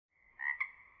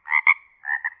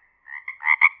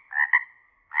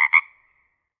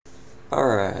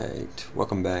Alright,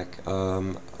 welcome back.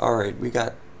 Alright, we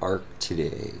got Ark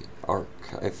today. Ark.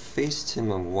 I faced him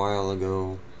a while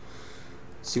ago.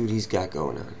 Let's see what he's got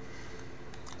going on.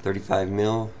 35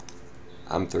 mil.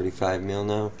 I'm 35 mil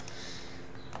now.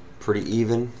 Pretty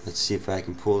even. Let's see if I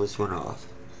can pull this one off.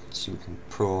 Let's see if we can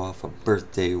pull off a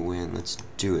birthday win. Let's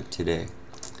do it today.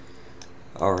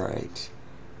 Alright.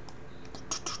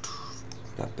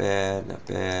 Not bad, not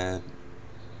bad.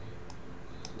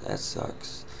 That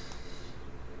sucks.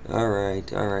 Alright.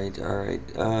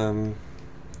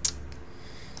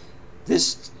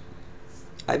 This,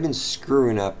 I've been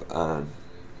screwing up on,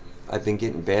 I've been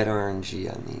getting bad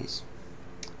RNG on these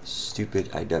stupid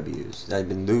IWs. I've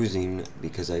been losing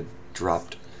because I've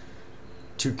dropped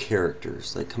 2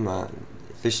 characters. Like, come on.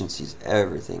 Efficiency's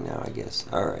everything now, I guess.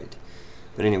 Alright.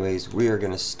 But anyways, we are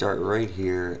going to start right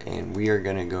here, and we are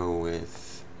going to go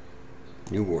with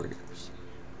New Warriors.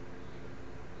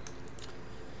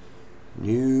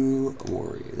 New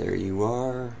Warrior. There you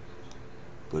are.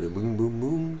 Bada boom boom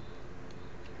boom.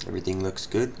 Everything looks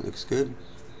good. Looks good.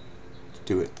 Let's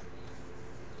do it.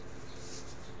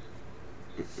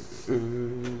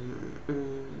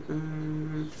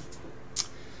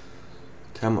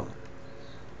 Come on.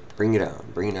 Bring it on.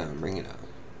 Bring it on. Bring it on.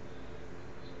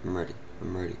 I'm ready.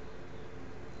 I'm ready.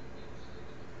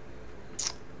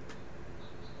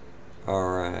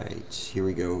 Alright. Here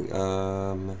we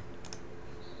go.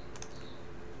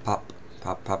 Pop,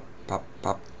 pop, pop, pop,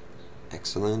 pop.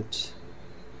 Excellent.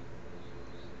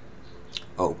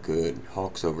 Oh, good.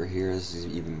 Hulk's over here. This is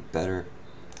even better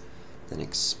than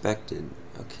expected.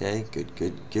 Okay, good,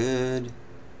 good, good.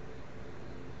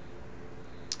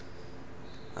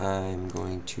 I'm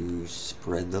going to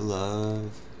spread the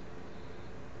love.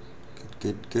 Good,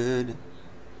 good, good.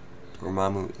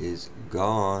 Dormammu is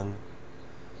gone.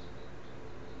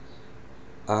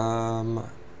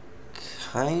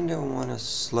 Kinda wanna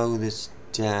slow this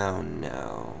down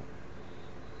now,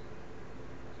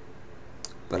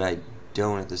 but I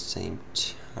don't at the same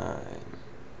time.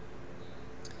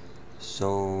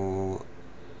 So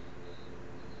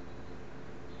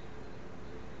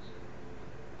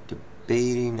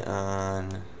debating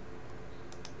on,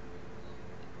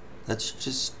 let's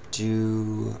just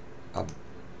do a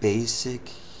basic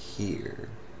here.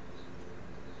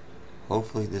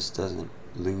 Hopefully this doesn't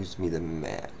lose me the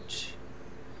match.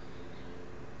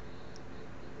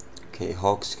 Okay,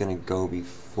 Hulk's gonna go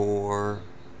before,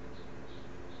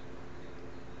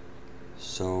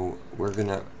 so we're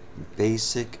gonna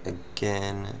basic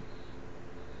again.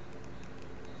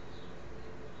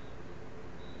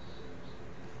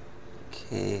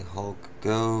 Okay, Hulk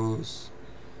goes.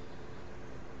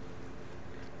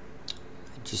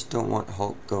 I just don't want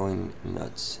Hulk going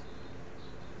nuts.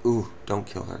 Ooh, don't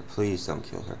kill her. Please don't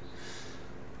kill her.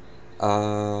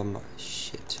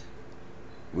 Shit.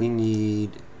 We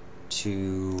need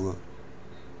to,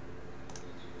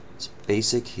 it's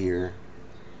basic here.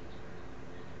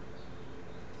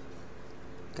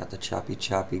 Got the choppy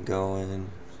going.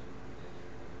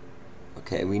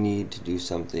 Okay, we need to do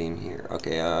something here.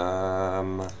 Okay,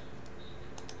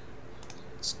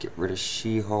 let's get rid of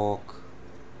She-Hulk.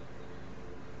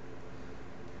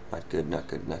 Not good, not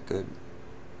good, not good.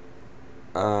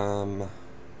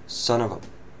 Son of a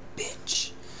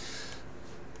bitch.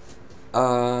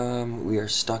 We are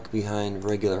stuck behind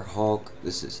regular Hulk.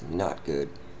 This is not good.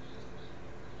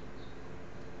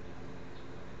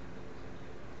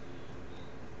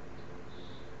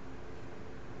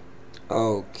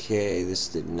 Okay, this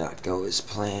did not go as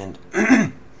planned.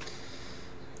 I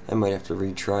might have to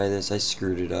retry this. I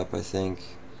screwed it up, I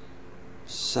think.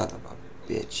 Son of a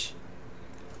bitch.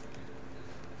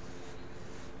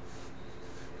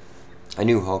 I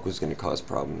knew Hulk was going to cause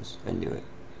problems. I knew it.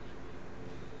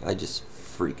 I just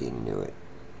freaking knew it.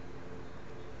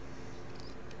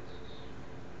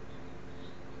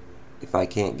 If I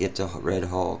can't get to Red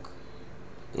Hulk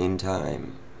in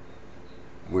time,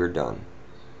 we're done.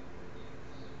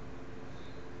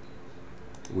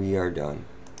 We are done.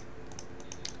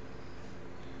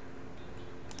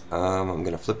 I'm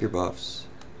gonna flip your buffs.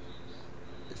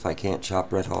 If I can't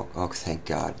chop Red Hulk, oh thank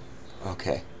God.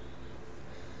 Okay.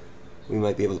 We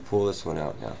might be able to pull this one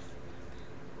out now.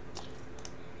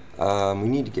 We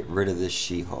need to get rid of this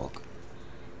She-Hulk.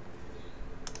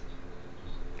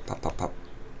 Pop, pop, pop.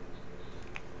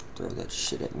 Throw that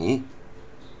shit at me.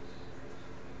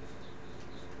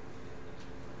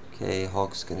 Okay,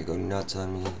 Hulk's gonna go nuts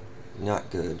on me. Not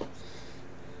good.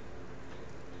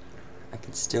 I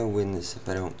can still win this if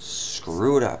I don't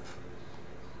screw it up.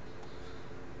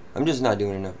 I'm just not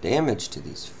doing enough damage to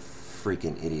these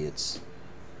freaking idiots.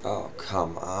 Oh,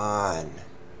 come on.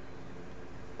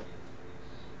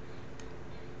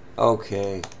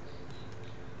 Okay.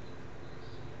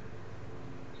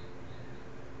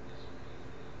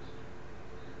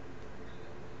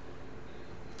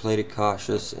 Played it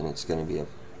cautious, and it's gonna be a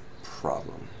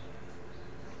problem.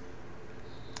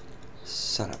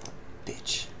 Son of a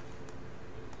bitch.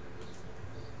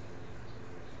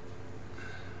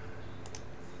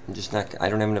 I'm just not. I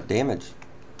don't have enough damage.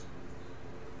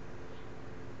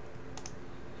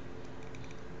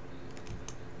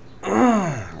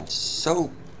 It's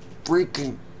so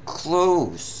freaking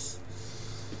close.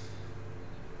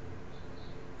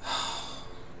 Oh,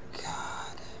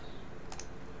 God.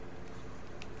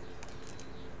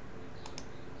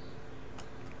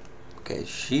 Okay,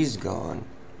 she's gone.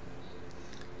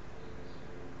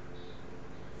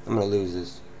 I'm gonna lose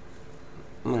this.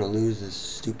 I'm gonna lose this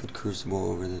stupid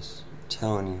Crucible over this. I'm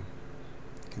telling you.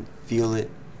 I can feel it.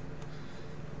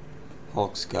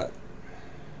 Hulk's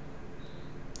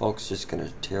just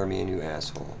gonna tear me a new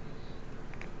asshole.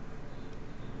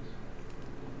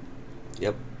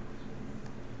 Yep.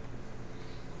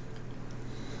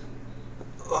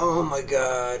 Oh my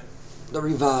God. The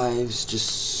revives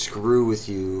just screw with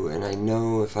you, and I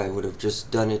know if I would have just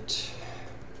done it.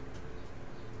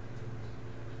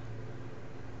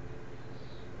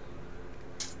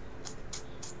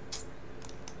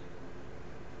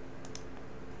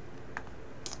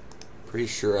 Pretty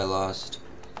sure I lost.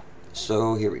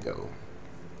 So here we go.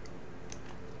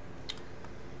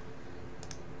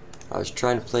 I was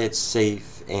trying to play it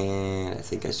safe, and I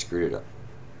think I screwed it up.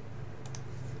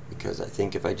 Because I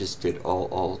think if I just did all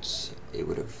alts, it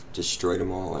would have destroyed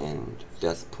them all, and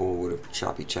Death Pool would have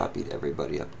choppy'd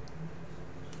everybody up.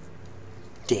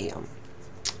 Damn.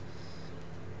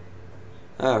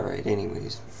 Alright,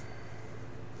 anyways.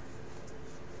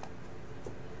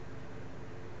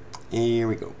 Here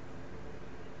we go.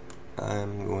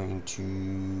 I'm going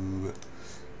to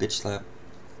bitch slap.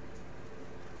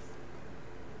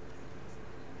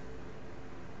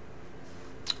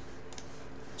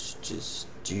 Let's just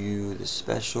do the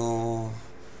special.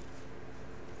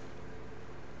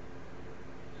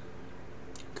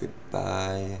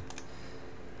 Goodbye.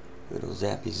 Little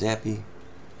zappy zappy.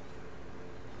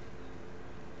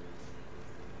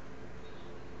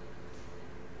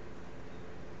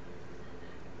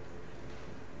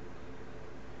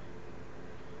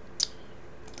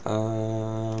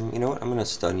 You know what? I'm gonna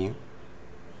stun you.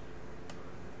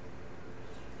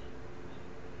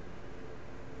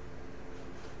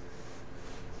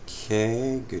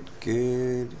 Okay,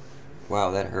 good.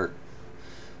 Wow, that hurt.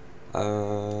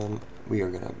 We are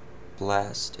gonna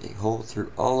blast a hole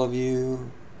through all of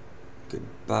you.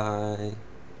 Goodbye.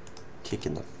 Kick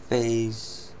in the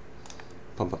face.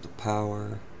 Pump up the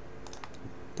power.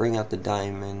 Bring out the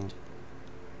diamond.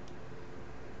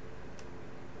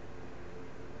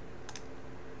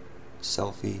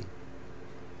 Selfie.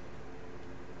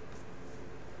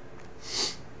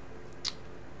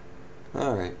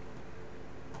 Alright.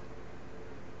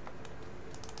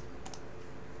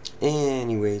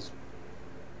 Anyways,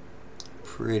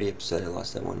 pretty upset I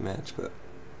lost that one match, but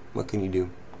what can you do?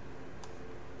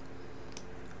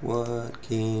 What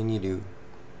can you do?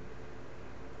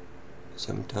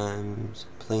 Sometimes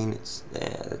playing it's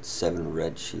that's 7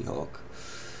 red She-Hulk.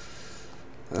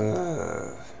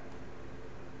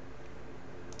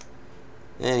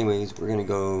 Anyways, we're gonna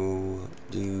go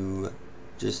do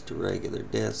just a regular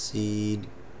Death Seed.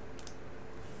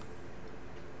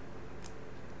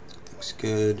 Looks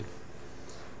good.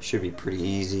 Should be pretty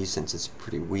easy since it's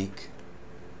pretty weak.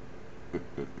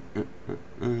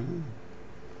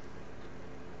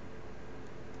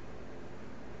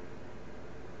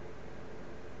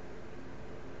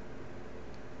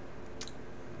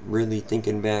 Really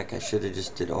thinking back, I should have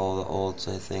just did all the alts,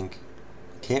 I think.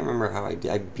 Can't remember how I did.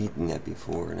 I've beaten that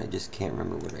before, and I just can't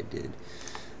remember what I did.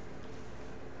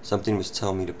 Something was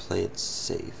telling me to play it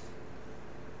safe,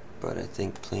 but I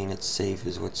think playing it safe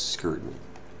is what screwed me.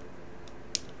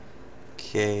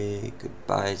 Okay,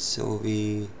 goodbye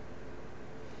Sylvie.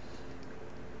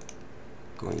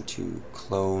 Going to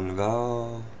clone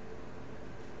Val.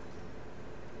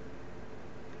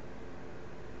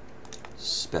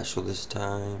 Special this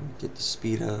time. Get the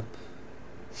speed up.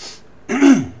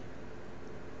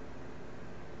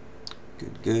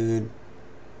 Good.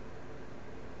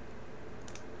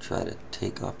 Try to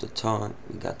take off the taunt.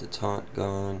 We got the taunt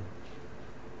gone.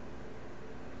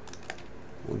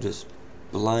 We'll just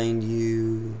blind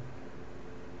you.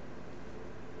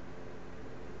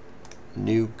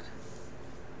 Nuke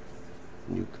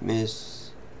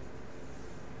miss.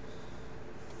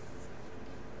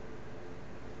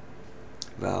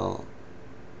 Val,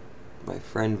 my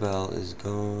friend Val is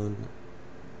gone.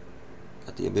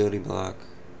 Got the ability block.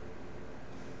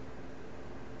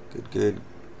 Good, good.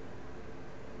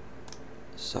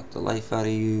 Suck the life out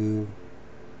of you.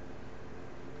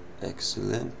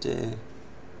 Excelente.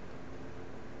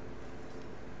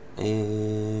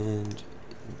 And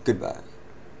goodbye.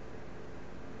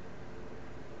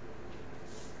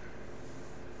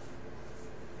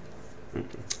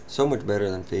 So much better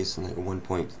than facing like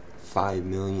 1.5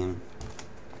 million.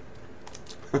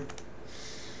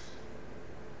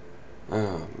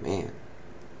 Oh man.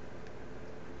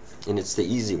 And it's the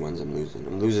easy ones I'm losing.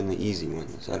 I'm losing the easy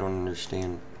ones. I don't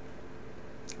understand.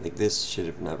 Like, this should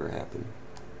have never happened.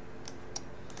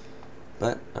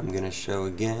 But I'm gonna show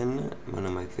again one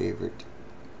of my favorite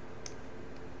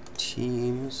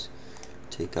teams.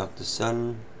 Take out the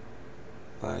sun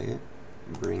by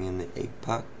bring in the egg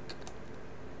puck.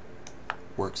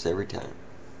 Works every time.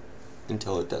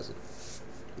 Until it doesn't.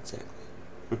 Exactly.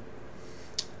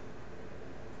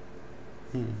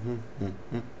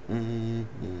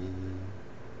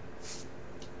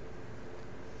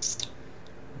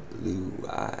 Blue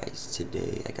eyes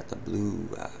today. I got the blue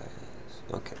eyes.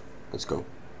 Okay, let's go.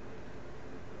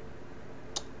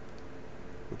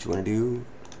 What you want to do?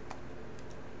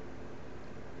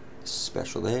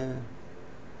 Special there.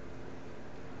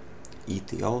 Eat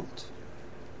the alt.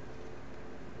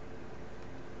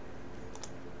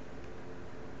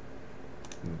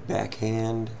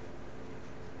 Backhand.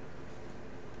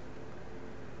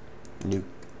 New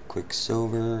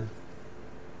Quicksilver.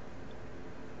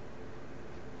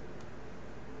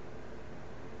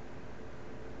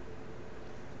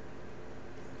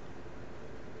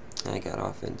 I got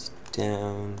offense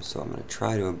down, so I'm going to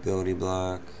try to ability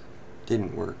block.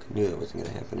 Didn't work. Knew that wasn't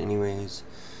going to happen anyways.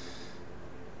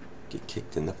 Get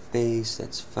kicked in the face,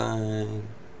 that's fine.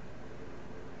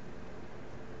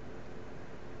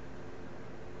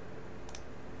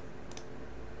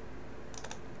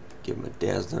 Give him a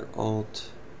Dazzler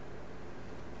alt.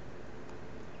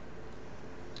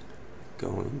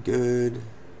 Going good.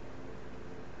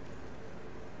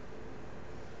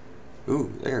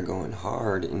 Ooh, they're going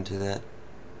hard into that.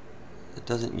 That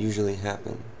doesn't usually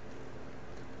happen.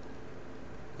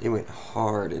 They went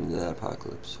hard into that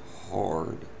Apocalypse.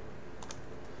 Hard.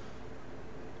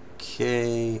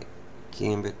 Okay.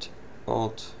 Gambit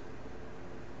alt.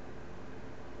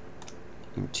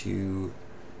 Into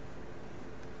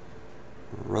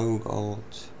Rogue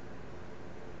alt.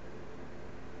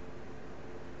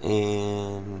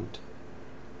 And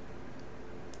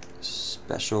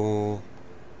special.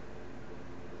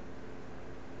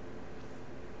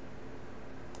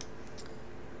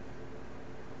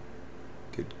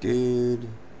 Good, good.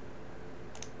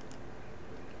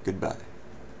 Goodbye.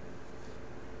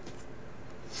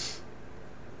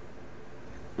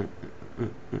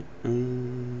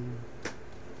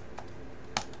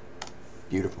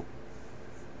 Beautiful.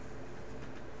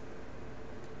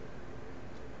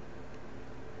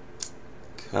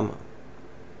 Come on.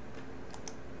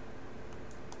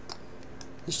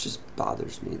 This just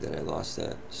bothers me that I lost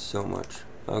that so much.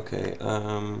 Okay,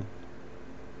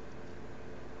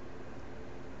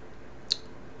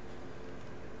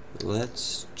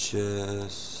 let's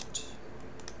just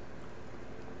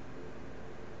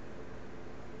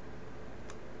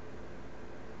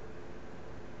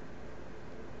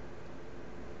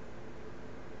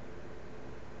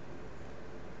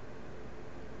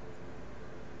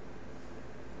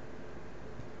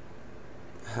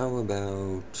how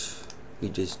about we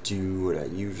just do what I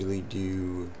usually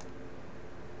do?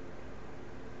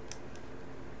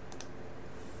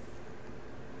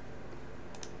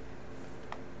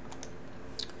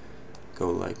 Go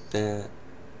like that.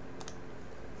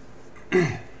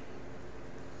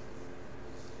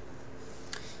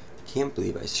 Can't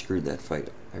believe I screwed that fight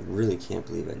up. I really can't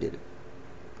believe I did it.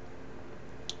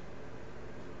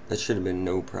 That should have been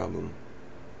no problem.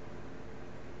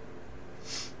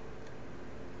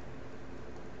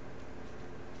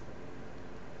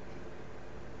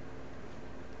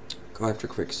 Go after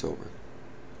Quicksilver.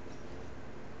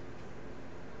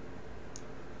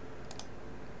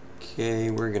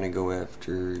 Okay, we're gonna go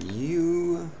after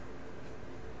you.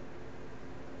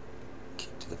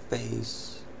 Kick to the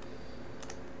face.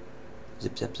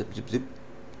 Zip, zap, zip, zip, zip.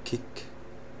 Kick.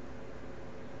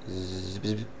 Zip,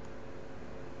 zip, zip.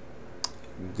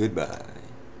 Goodbye.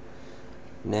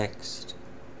 Next.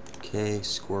 Okay,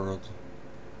 squirrel.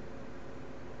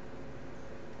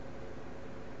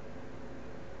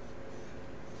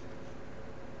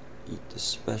 Eat the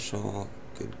special.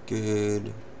 Good,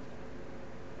 good.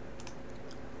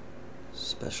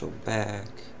 Special back.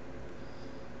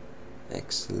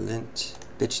 Excellent.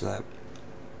 Bitch slap.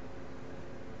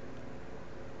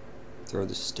 Throw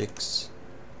the sticks.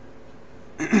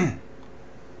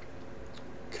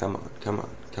 Come on, come on,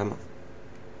 come on.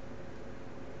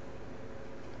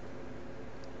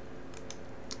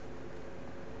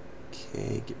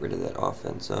 Okay, get rid of that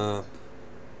offense up.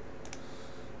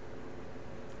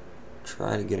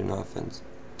 Try to get an offense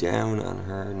down on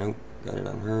her. Nope, got it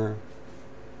on her.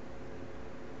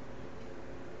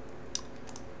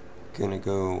 Gonna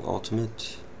go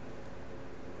ultimate.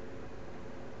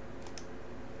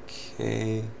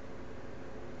 Okay.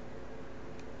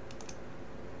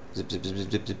 Zip, zip, zip,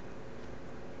 zip, zip, zip.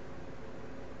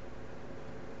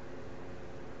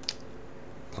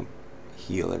 Pump.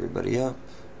 Heal everybody up.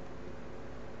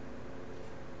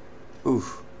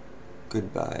 Oof.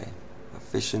 Goodbye.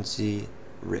 Efficiency.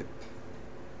 Rip.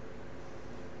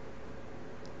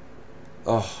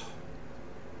 Oh.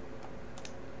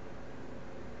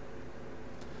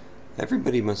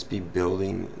 Everybody must be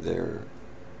building their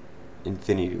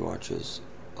Infinity Watches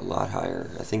a lot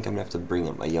higher. I think I'm gonna have to bring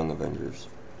up my Young Avengers.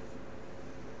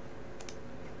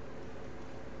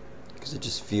 Because it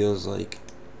just feels like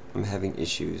I'm having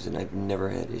issues, and I've never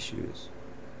had issues.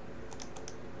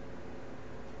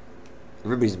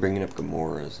 Everybody's bringing up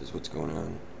Gamoras, is what's going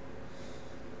on.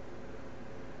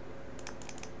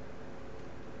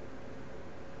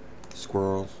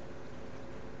 Squirrels.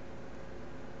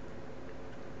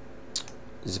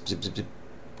 Zip, zip, zip, zip.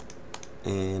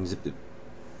 And zip, zip.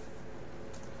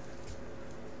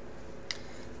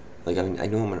 Like, I mean, I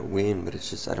know I'm gonna win, but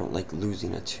it's just, I don't like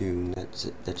losing a tune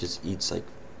that just eats like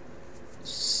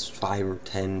 5 or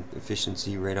 10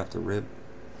 efficiency right off the rip.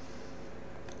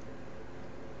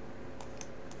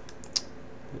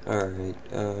 Alright,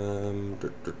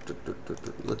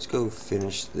 let's go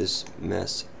finish this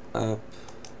mess up.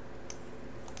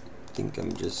 I think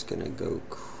I'm just gonna go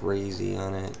crazy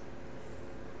on it.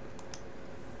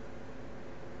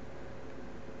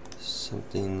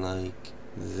 Something like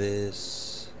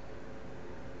this.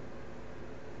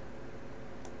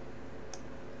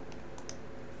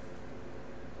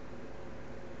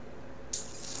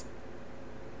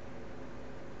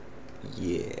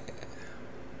 Yeah.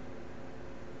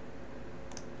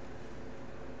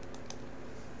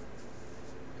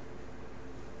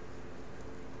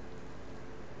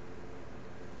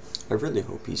 I really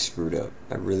hope he screwed up.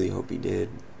 I really hope he did.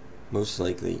 Most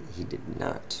likely he did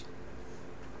not.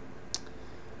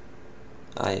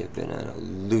 I have been on a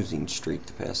losing streak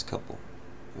the past couple.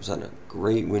 I was on a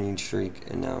great winning streak,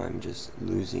 and now I'm just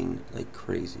losing like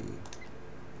crazy.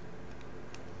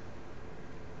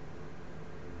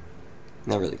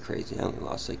 Not really crazy. I only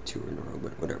lost like 2 in a row,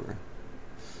 but whatever.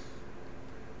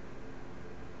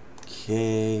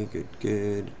 Okay, good,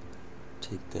 good.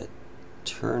 Take that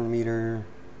turn meter.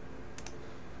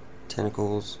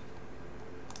 Tentacles.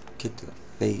 Kick to the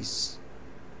face.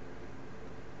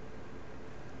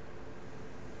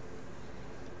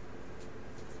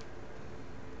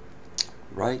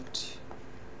 Right.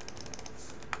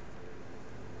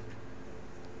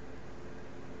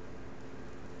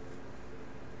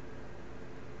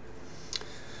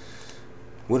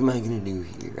 What am I going to do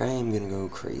here? I am going to go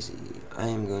crazy. I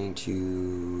am going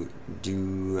to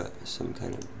do some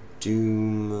kind of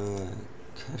Doom,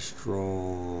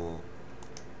 Kestrel,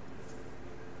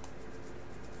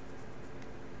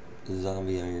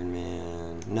 Zombie Iron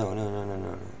Man.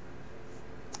 No.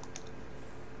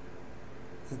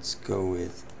 Let's go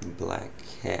with Black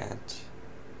Cat.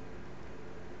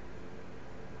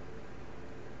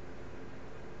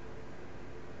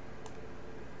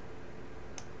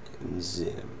 And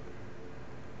Zim.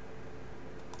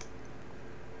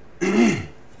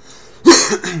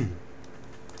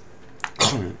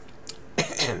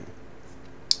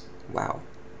 Wow.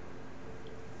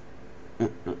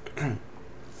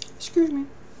 Excuse me.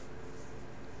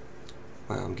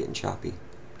 Wow, I'm getting choppy.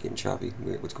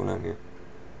 Wait, what's going on here?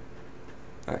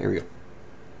 Alright, here we go.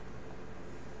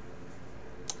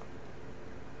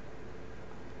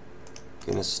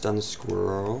 Gonna stun the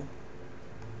squirrel.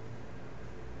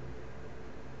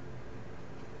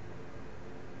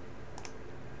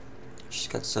 She's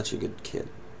got such a good kit.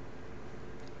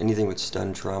 Anything with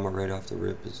stun trauma right off the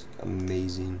rip is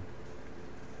amazing.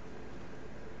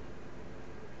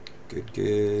 Good,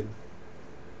 good.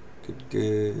 Good,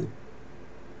 good.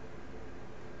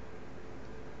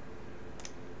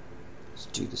 Let's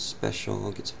do the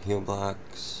special, get some heal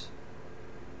blocks.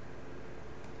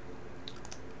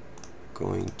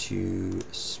 Going to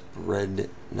spread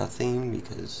nothing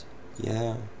because,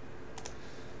 yeah.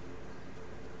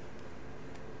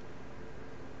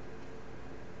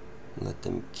 Let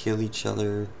them kill each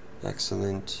other.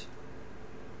 Excellent.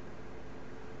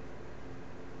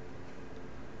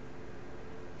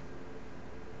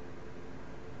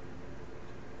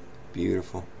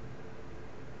 Beautiful.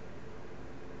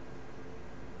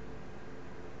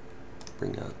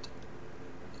 Bring out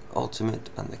ultimate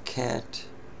on the cat.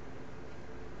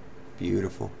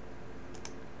 Beautiful.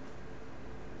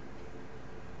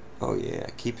 Oh yeah,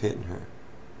 keep hitting her.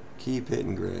 Keep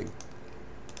hitting Greg.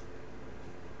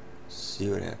 See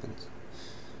what happens.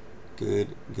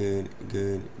 Good, good,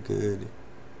 good, good.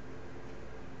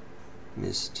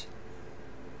 Missed.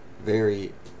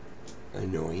 Very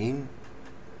annoying.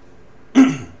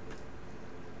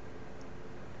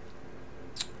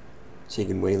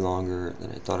 Taking way longer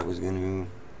than I thought it was going to,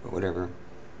 but whatever.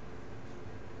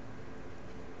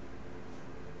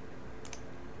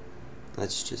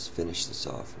 Let's just finish this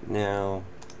off now.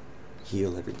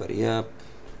 Heal everybody up.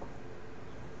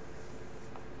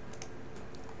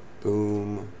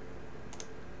 Boom.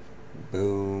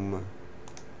 Boom.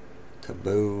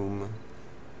 Kaboom.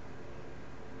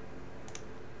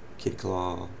 Kid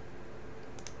Claw.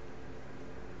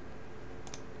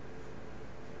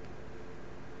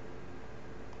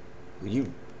 Will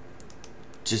you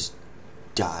just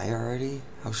die already?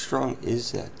 How strong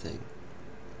is that thing?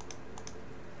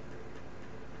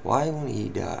 Why won't he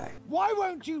die? Why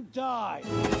won't you die?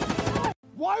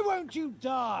 Why won't you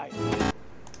die?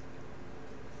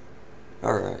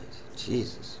 Alright,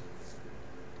 Jesus.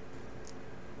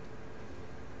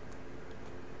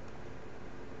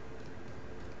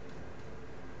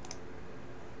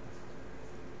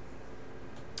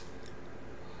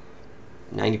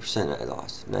 90% I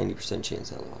lost. 90%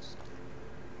 chance I lost.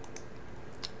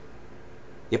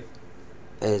 Yep.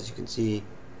 As you can see,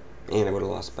 and I would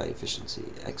have lost by efficiency.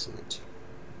 Excellent.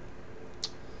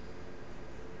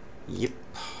 Yep.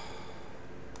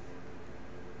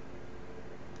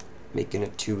 Making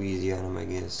it too easy on him, I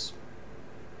guess.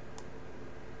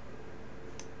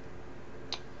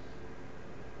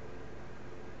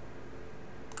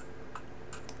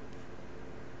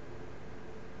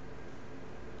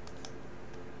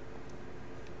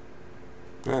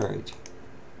 Alright.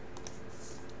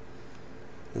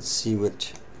 Let's see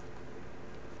what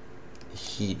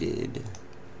he did.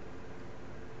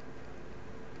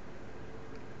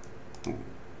 Ooh,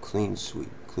 clean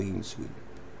sweep, clean sweep.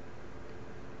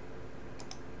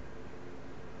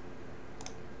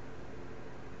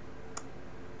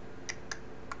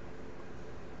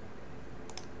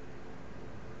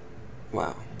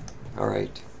 Wow.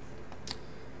 Alright.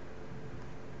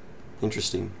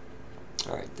 Interesting.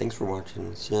 Alright, thanks for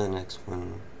watching. See you on the next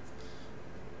one.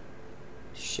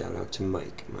 Shout out to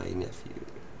Mike, my nephew.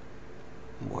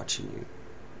 I'm watching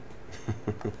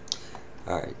you.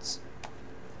 Alright.